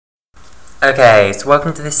Okay, so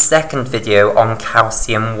welcome to this second video on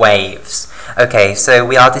calcium waves. Okay, so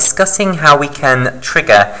we are discussing how we can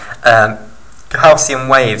trigger calcium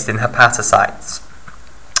waves in hepatocytes.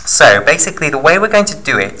 So basically the way we're going to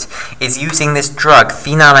do it is using this drug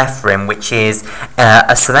phenylephrine, which is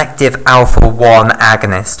a selective alpha-1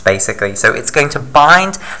 agonist basically. So it's going to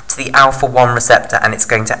bind to the alpha-1 receptor and it's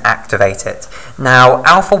going to activate it. Now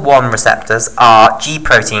alpha-1 receptors are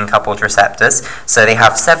G-protein coupled receptors, so they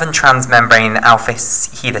have 7 transmembrane alpha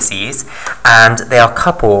helices and they are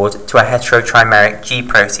coupled to a heterotrimeric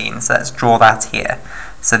G-protein. So let's draw that here.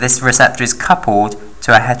 So this receptor is coupled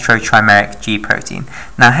to a heterotrimeric G protein.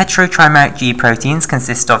 Now heterotrimeric G proteins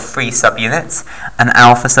consist of 3 subunits, an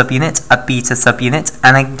alpha subunit, a beta subunit,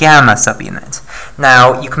 and a gamma subunit.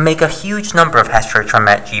 Now you can make a huge number of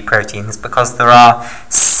heterotrimeric G proteins because there are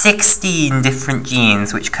 16 different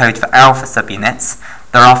genes which code for alpha subunits,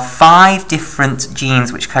 there are 5 different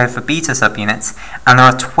genes which code for beta subunits, and there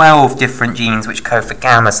are 12 different genes which code for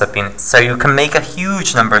gamma subunits. So you can make a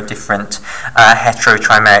huge number of different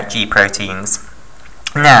heterotrimeric G proteins.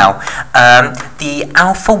 Now, the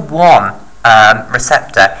alpha-1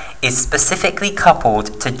 receptor is specifically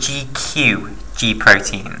coupled to GQ G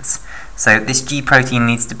proteins. So this G protein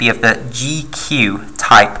needs to be of the GQ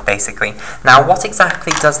type, basically. Now, what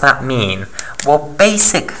exactly does that mean? Well,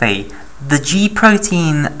 basically, the G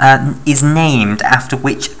protein is named after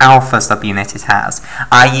which alpha subunit it has,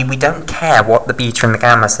 i.e. we don't care what the beta and the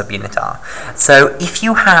gamma subunit are. So if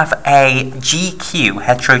you have a GQ,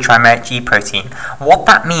 heterotrimeric G protein, what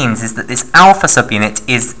that means is that this alpha subunit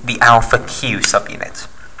is the alpha Q subunit.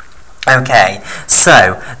 Okay,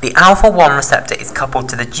 so the alpha-1 receptor is coupled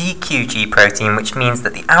to the GQ G protein, which means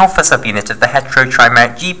that the alpha subunit of the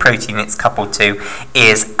heterotrimeric G protein it's coupled to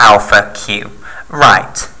is alpha Q.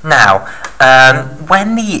 Right, now,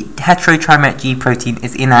 when the heterotrimeric G protein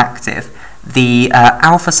is inactive, the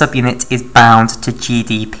alpha subunit is bound to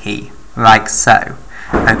GDP, like so,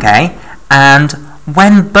 okay? And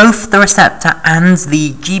when both the receptor and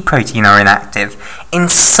the G protein are inactive, in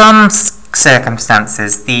some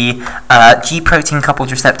circumstances, the G protein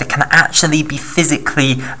coupled receptor can actually be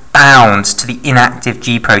physically bound to the inactive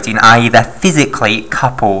G protein, i.e. they're physically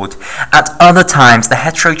coupled. At other times, the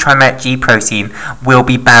heterotrimeric G protein will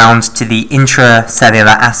be bound to the intracellular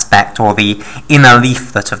aspect, or the inner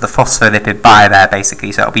leaflet of the phospholipid bilayer,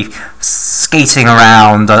 basically. So it'll be skating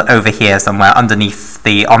around over here somewhere underneath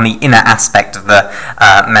on the inner aspect of the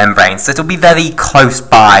membrane. So it'll be very close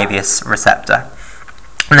by this receptor.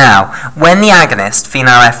 Now, when the agonist,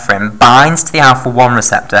 phenylephrine, binds to the alpha-1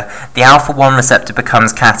 receptor, the alpha-1 receptor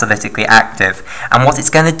becomes catalytically active. And what it's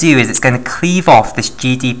going to do is it's going to cleave off this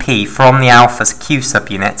GDP from the alpha's Q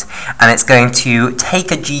subunit, and it's going to take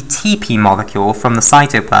a GTP molecule from the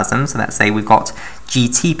cytoplasm, so let's say we've got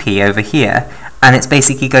GTP over here, and it's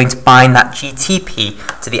basically going to bind that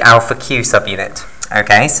GTP to the alpha Q subunit.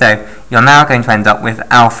 Okay, so you're now going to end up with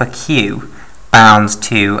alpha Q bound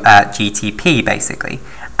to GTP, basically.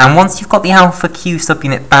 And once you've got the alpha Q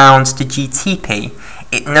subunit bound to GTP,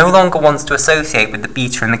 it no longer wants to associate with the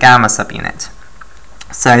beta and the gamma subunit.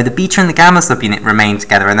 So the beta and the gamma subunit remain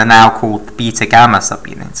together and are now called the beta-gamma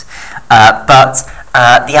subunit. But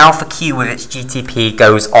the alpha Q with its GTP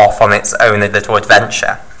goes off on its own little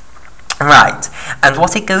adventure. Right, and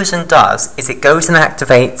what it goes and does is it goes and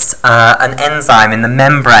activates an enzyme in the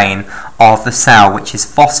membrane of the cell, which is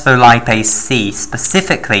phospholipase C,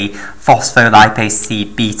 specifically phospholipase C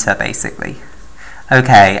beta, basically.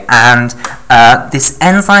 Okay, and this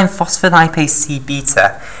enzyme phospholipase C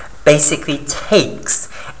beta basically takes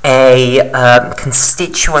a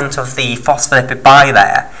constituent of the phospholipid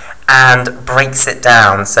bilayer and breaks it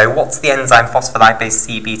down. So what's the enzyme phospholipase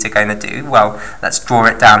C beta going to do? Well, let's draw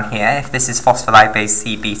it down here. If this is phospholipase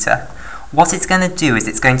C beta, what it's going to do is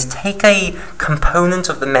it's going to take a component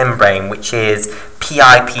of the membrane, which is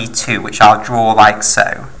PIP2, which I'll draw like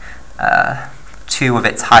so. 2 of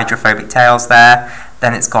its hydrophobic tails there.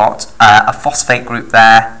 Then it's got a phosphate group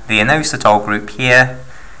there, the inositol group here,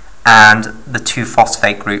 and the 2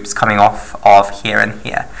 phosphate groups coming off of here and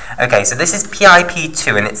here. Okay, so this is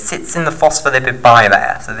PIP2 and it sits in the phospholipid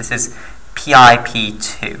bilayer. So this is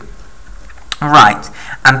PIP2. Right,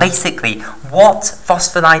 and basically what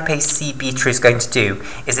phospholipase C beta is going to do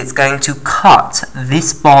is it's going to cut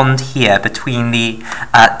this bond here between the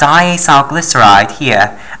diacyl glyceride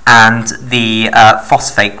here and the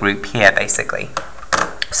phosphate group here, basically.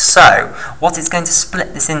 So, what it's going to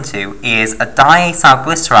split this into is a diacyl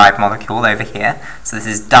glyceride molecule over here. So this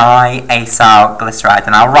is diacyl glyceride,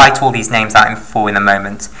 and I'll write all these names out in full in a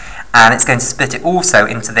moment. and it's going to split it also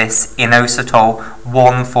into this inositol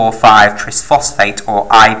 1,4,5 trisphosphate, or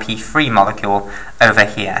IP3 molecule over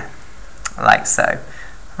here, like so.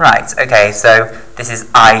 Right, okay, so this is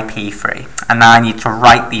IP3, and now I need to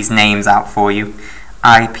write these names out for you.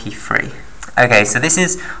 IP3. Okay, so this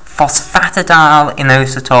is phosphatidyl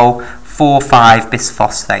inositol 4,5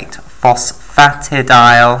 bisphosphate.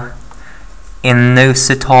 Phosphatidyl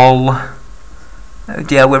inositol. Oh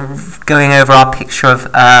dear, we're going over our picture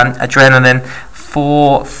of adrenaline.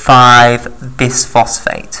 4,5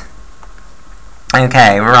 bisphosphate.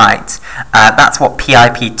 Okay, right. That's what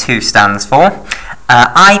PIP2 stands for.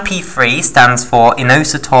 IP3 stands for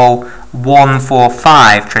inositol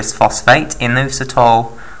 1,4,5 trisphosphate.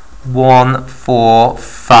 Inositol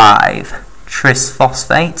 1,4,5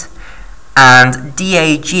 trisphosphate. And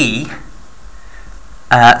DAG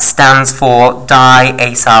stands for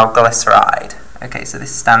diacylglyceride. Okay, so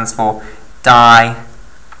this stands for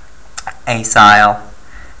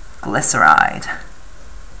diacylglyceride.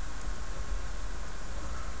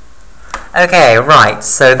 Okay, right,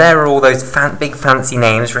 so there are all those big fancy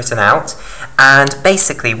names written out, and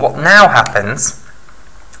basically what now happens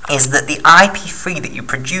is that the IP3 that you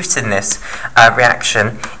produce in this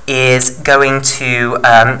reaction is going to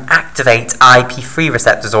activate IP3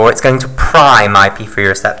 receptors, or it's going to prime IP3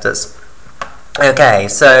 receptors. Okay,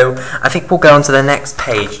 so I think we'll go on to the next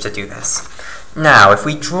page to do this. Now, if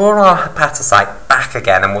we draw our hepatocyte back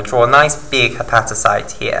again, and we'll draw a nice big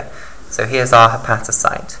hepatocyte here. So here's our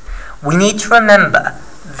hepatocyte. We need to remember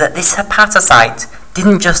that this hepatocyte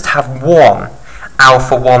didn't just have one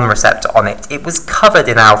alpha-1 receptor on it. It was covered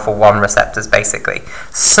in alpha-1 receptors, basically.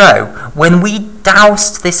 So, when we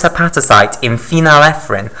doused this hepatocyte in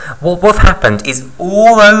phenylephrine, what would have happened is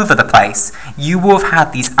all over the place, you would have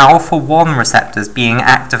had these alpha-1 receptors being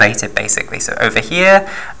activated, basically. So, over here,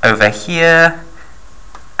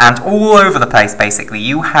 and all over the place, basically,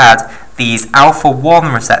 you had these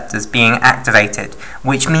alpha-1 receptors being activated,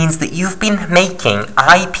 which means that you've been making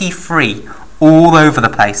IP3 all over the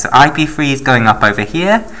place. So IP3 is going up over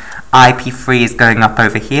here, IP3 is going up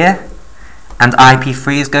over here, and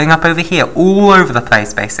IP3 is going up over here, all over the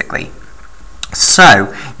place, basically.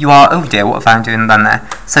 So, you are, oh dear, what have I done there?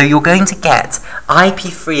 So you're going to get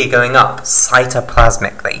IP3 going up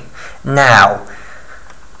cytoplasmically. Now,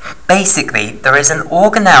 basically, there is an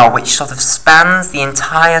organelle which sort of spans the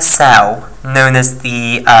entire cell, known as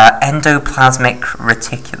the endoplasmic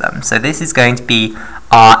reticulum. So this is going to be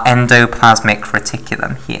our endoplasmic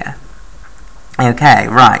reticulum here. Okay,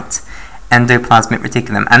 right. Endoplasmic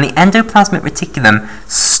reticulum. And the endoplasmic reticulum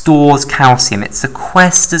stores calcium. It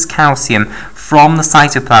sequesters calcium from the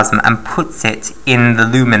cytoplasm and puts it in the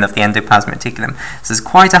lumen of the endoplasmic reticulum. So there's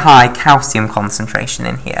quite a high calcium concentration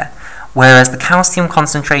in here. Whereas the calcium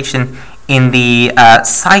concentration in the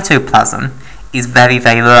cytoplasm is very,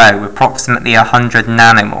 very low, approximately 100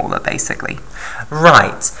 nanomolar, basically.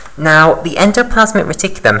 Right, now the endoplasmic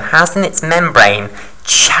reticulum has in its membrane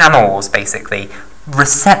channels, basically,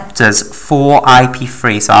 receptors for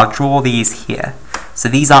IP3, so I'll draw these here. So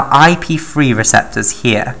these are IP3 receptors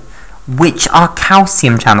here, which are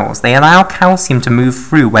calcium channels. They allow calcium to move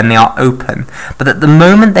through when they are open, but at the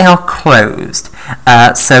moment they are closed,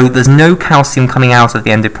 so there's no calcium coming out of the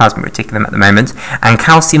endoplasmic reticulum at the moment, and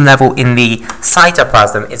calcium level in the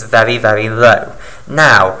cytoplasm is very, very low.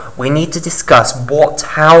 Now, we need to discuss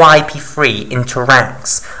how IP3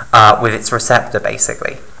 interacts with its receptor,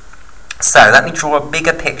 basically. So, let me draw a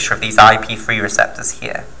bigger picture of these IP3 receptors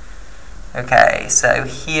here. Okay, so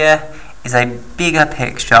here is a bigger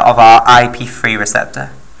picture of our IP3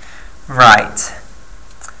 receptor. Right,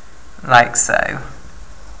 like so.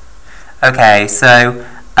 Okay, so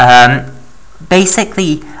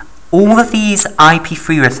basically all of these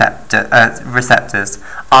IP3 receptors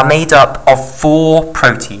are made up of 4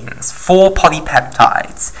 proteins, 4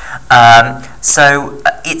 polypeptides. So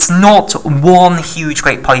it's not one huge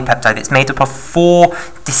great polypeptide, it's made up of 4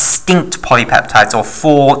 distinct polypeptides, or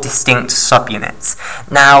 4 distinct subunits.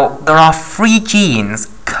 Now, there are 3 genes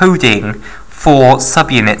coding for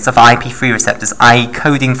subunits of IP3 receptors, i.e.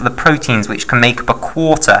 coding for the proteins which can make up a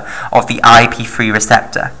quarter of the IP3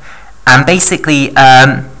 receptor. And basically,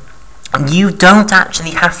 you don't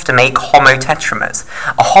actually have to make homotetramers.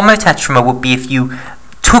 A homotetramer would be if you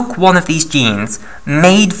took one of these genes,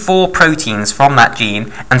 made 4 proteins from that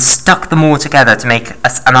gene, and stuck them all together to make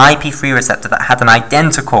an IP3 receptor that had an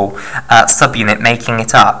identical subunit making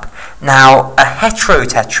it up. Now, a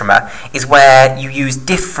heterotetramer is where you use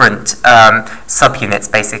different subunits,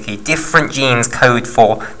 basically. Different genes code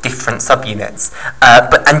for different subunits.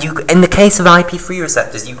 In the case of IP3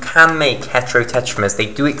 receptors, you can make heterotetramers. They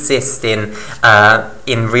do exist in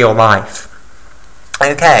real life.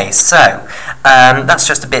 Okay, so that's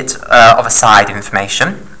just a bit of aside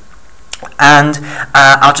information. And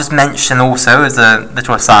I'll just mention also, as a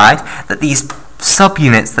little aside, that these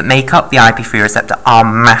subunits that make up the IP3 receptor are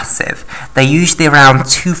massive. They're usually around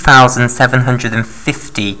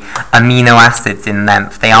 2,750 amino acids in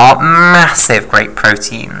length. They are massive great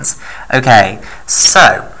proteins. Okay,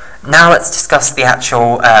 so now let's discuss the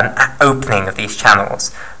actual opening of these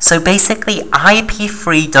channels. So basically,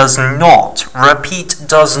 IP3 does not, repeat,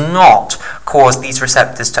 does not cause these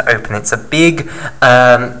receptors to open. It's a big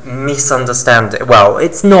misunderstanding. Well,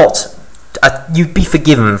 it's not. You'd be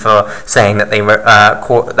forgiven for saying that that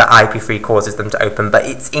IP3 causes them to open, but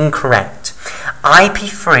it's incorrect.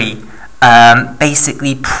 IP3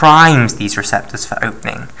 basically primes these receptors for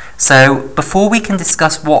opening. So before we can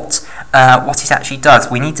discuss what it actually does,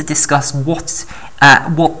 we need to discuss what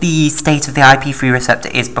the state of the IP3 receptor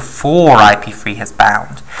is before IP3 has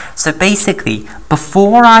bound. So basically,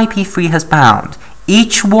 before IP3 has bound,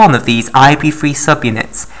 each one of these IP3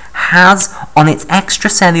 subunits has on its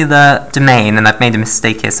extracellular domain, and I've made a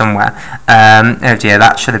mistake here somewhere, oh dear,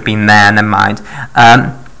 that should have been there, never mind,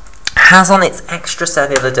 has on its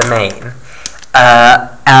extracellular domain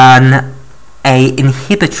an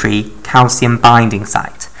inhibitory calcium binding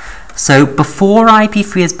site. So before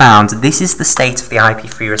IP3 is bound, this is the state of the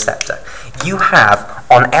IP3 receptor. You have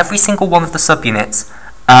on every single one of the subunits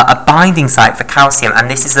a binding site for calcium, and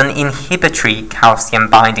this is an inhibitory calcium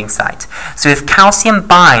binding site. So if calcium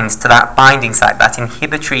binds to that binding site, that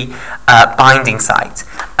inhibitory binding site,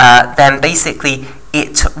 then basically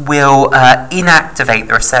it will inactivate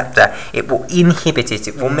the receptor. It will inhibit it.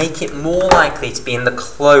 It will make it more likely to be in the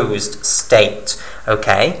closed state.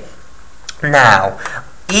 Okay? Now,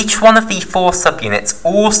 each one of the 4 subunits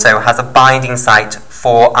also has a binding site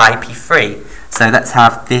for IP3. So let's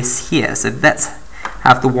have this here. So let's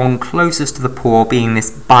have the one closest to the pore being this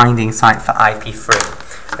binding site for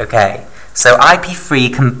IP3. Okay, so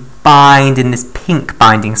IP3 can bind in this pink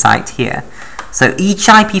binding site here. So each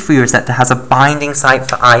IP3 receptor has a binding site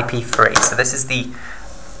for IP3. So this is the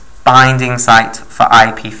binding site for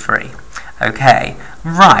IP3. Okay,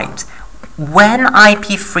 right. When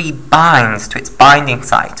IP3 binds to its binding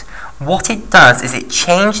site, what it does is it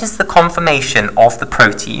changes the conformation of the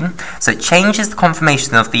protein. So it changes the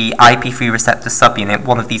conformation of the IP3 receptor subunit,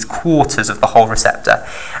 one of these quarters of the whole receptor.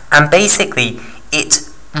 And basically, it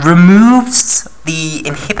removes the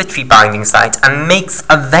inhibitory binding site and makes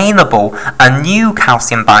available a new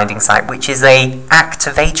calcium binding site, which is a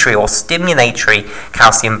activatory or stimulatory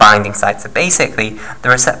calcium binding site. So basically, the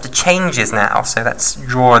receptor changes now. So let's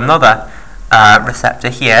draw another receptor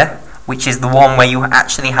here, which is the one where you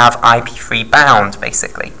actually have IP3 bound,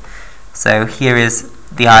 basically. So here is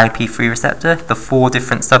the IP3 receptor, the 4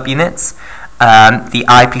 different subunits, the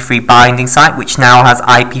IP3 binding site, which now has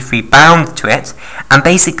IP3 bound to it, and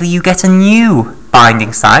basically you get a new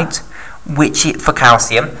binding site for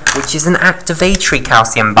calcium, which is an activatory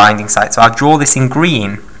calcium binding site. So I'll draw this in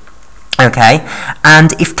green. Okay,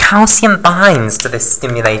 and if calcium binds to this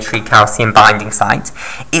stimulatory calcium binding site,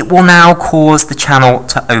 it will now cause the channel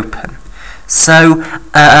to open. So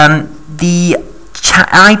the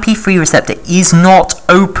IP3 receptor is not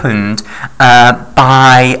opened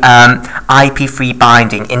by IP3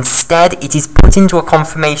 binding. Instead, it is put into a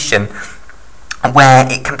conformation where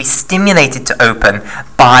it can be stimulated to open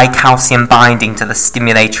by calcium binding to the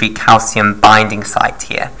stimulatory calcium binding site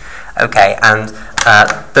here. Okay, and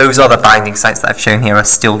those other binding sites that I've shown here are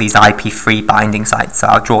still these IP3 binding sites, so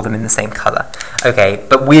I'll draw them in the same color. Okay,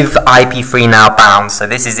 but with IP3 now bound, so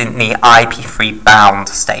this is in the IP3 bound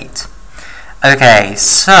state. Okay,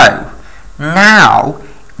 so now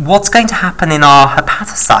what's going to happen in our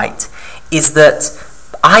hepatocyte is that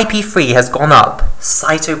IP3 has gone up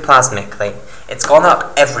cytoplasmically. It's gone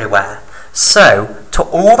up everywhere. So, to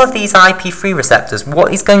all of these IP3 receptors,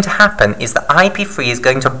 what is going to happen is that IP3 is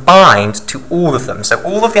going to bind to all of them. So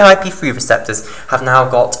all of the IP3 receptors have now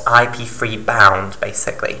got IP3 bound,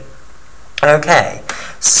 basically. Okay,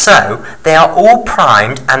 so they are all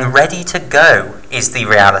primed and ready to go, is the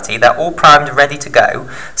reality. They're all primed and ready to go.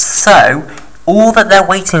 So, all that they're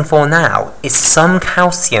waiting for now is some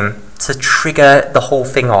calcium to trigger the whole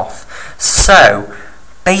thing off. So,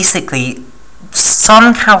 basically,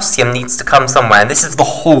 some calcium needs to come somewhere, and this is the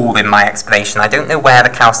hole in my explanation. I don't know where the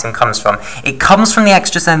calcium comes from. It comes from the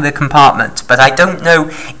extracellular compartment, but I don't know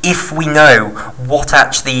if we know what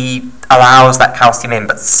actually allows that calcium in,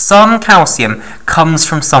 but some calcium comes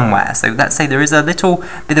from somewhere. So let's say there is a little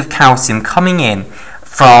bit of calcium coming in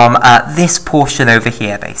from this portion over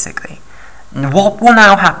here, basically. What will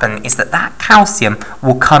now happen is that that calcium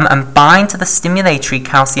will come and bind to the stimulatory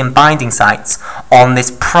calcium binding sites on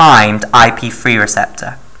this primed IP3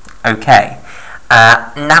 receptor. Okay.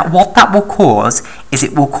 Now what that will cause is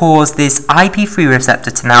it will cause this IP3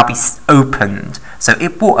 receptor to now be opened. So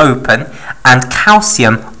it will open and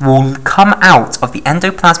calcium will come out of the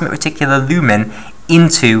endoplasmic reticular lumen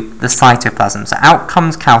into the cytoplasm. So out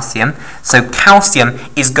comes calcium. So calcium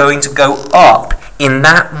is going to go up in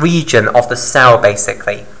that region of the cell,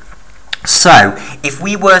 basically. So if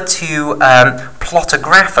we were to plot a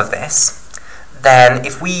graph of this, then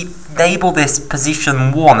if we label this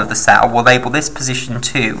position 1 of the cell, we'll label this position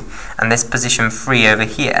 2 and this position 3 over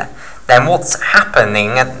here, then what's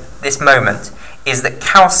happening at this moment is that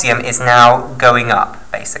calcium is now going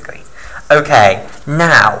up, basically. Okay,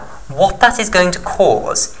 now what that is going to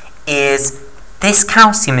cause is this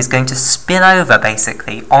calcium is going to spill over,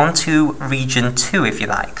 basically, onto region 2, if you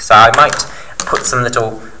like. So I might put some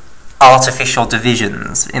little artificial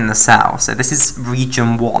divisions in the cell. So this is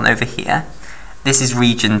region 1 over here. This is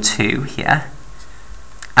region 2 here.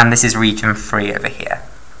 And this is region 3 over here.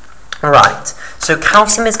 Right, so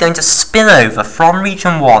calcium is going to spill over from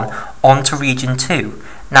region 1 onto region 2.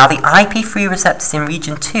 Now the IP3 receptors in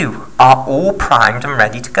region 2 are all primed and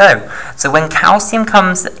ready to go. So when calcium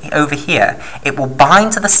comes over here, it will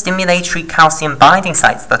bind to the stimulatory calcium binding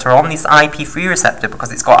sites that are on this IP3 receptor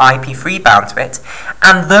because it's got IP3 bound to it,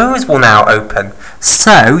 and those will now open.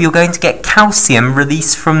 So you're going to get calcium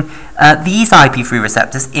released from these IP3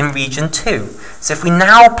 receptors in region 2. So if we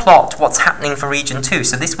now plot what's happening for region 2,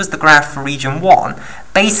 so this was the graph for region 1,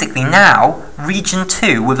 basically now, region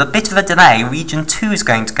 2, with a bit of a delay, region 2 is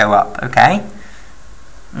going to go up, okay?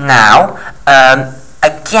 Now,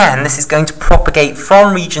 again, this is going to propagate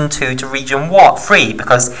from region 2 to region 3,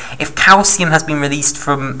 because if calcium has been released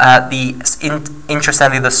from the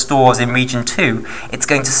intracellular stores in region 2, it's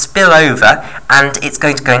going to spill over, and it's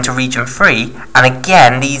going to go into region 3, and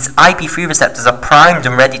again, these IP3 receptors are primed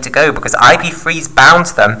and ready to go, because IP3 is bound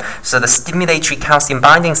to them, so the stimulatory calcium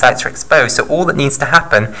binding sites are exposed, so all that needs to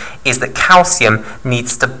happen is that calcium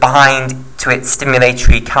needs to bind to its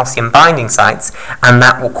stimulatory calcium binding sites, and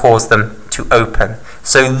that will cause them to open.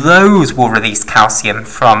 So those will release calcium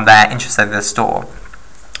from their intracellular store.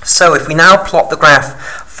 So if we now plot the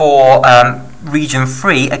graph for region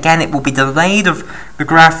 3, again it will be delayed of the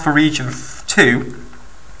graph for region 2,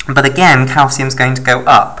 but again calcium is going to go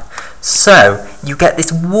up. So you get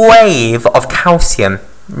this wave of calcium.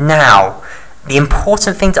 Now, the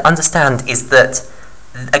important thing to understand is that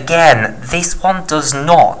again, this one does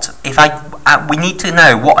not. We need to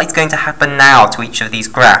know what is going to happen now to each of these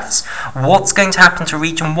graphs. What's going to happen to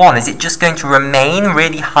region 1? Is it just going to remain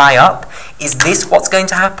really high up? Is this what's going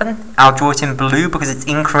to happen? I'll draw it in blue because it's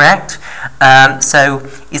incorrect. So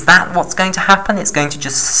is that what's going to happen? It's going to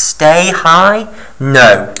just stay high?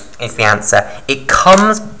 No, is the answer. It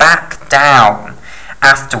comes back down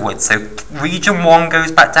afterwards. So region 1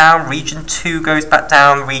 goes back down, region 2 goes back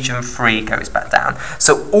down, region 3 goes back down.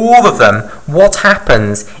 So all of them, what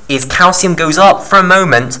happens is calcium goes up for a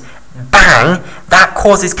moment, bang, that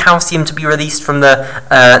causes calcium to be released from the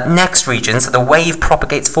next region, so the wave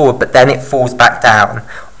propagates forward, but then it falls back down.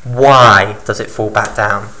 Why does it fall back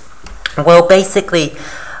down? Well, basically,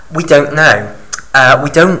 we don't know. We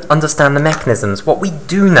don't understand the mechanisms. What we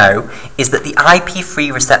do know is that the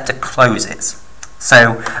IP3 receptor closes.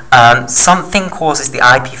 So something causes the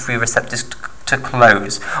IP3 receptors to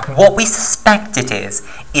close. What we suspect it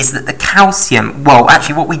is that the calcium, well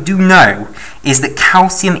actually what we do know is that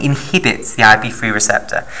calcium inhibits the IP3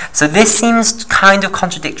 receptor. So this seems kind of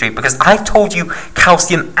contradictory because I've told you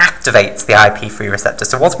calcium activates the IP3 receptor.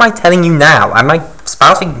 So what am I telling you now? Am I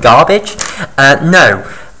spouting garbage? No.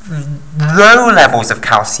 Low levels of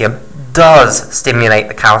calcium does stimulate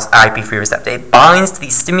the IP3 receptor. It binds to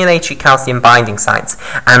these stimulatory calcium binding sites,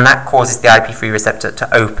 and that causes the IP3 receptor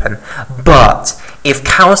to open. But if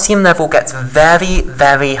calcium level gets very,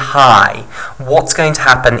 very high, what's going to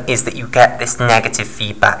happen is that you get this negative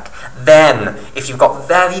feedback. Then, if you've got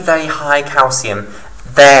very, very high calcium,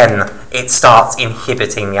 then it starts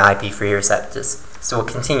inhibiting the IP3 receptors. So we'll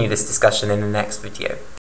continue this discussion in the next video.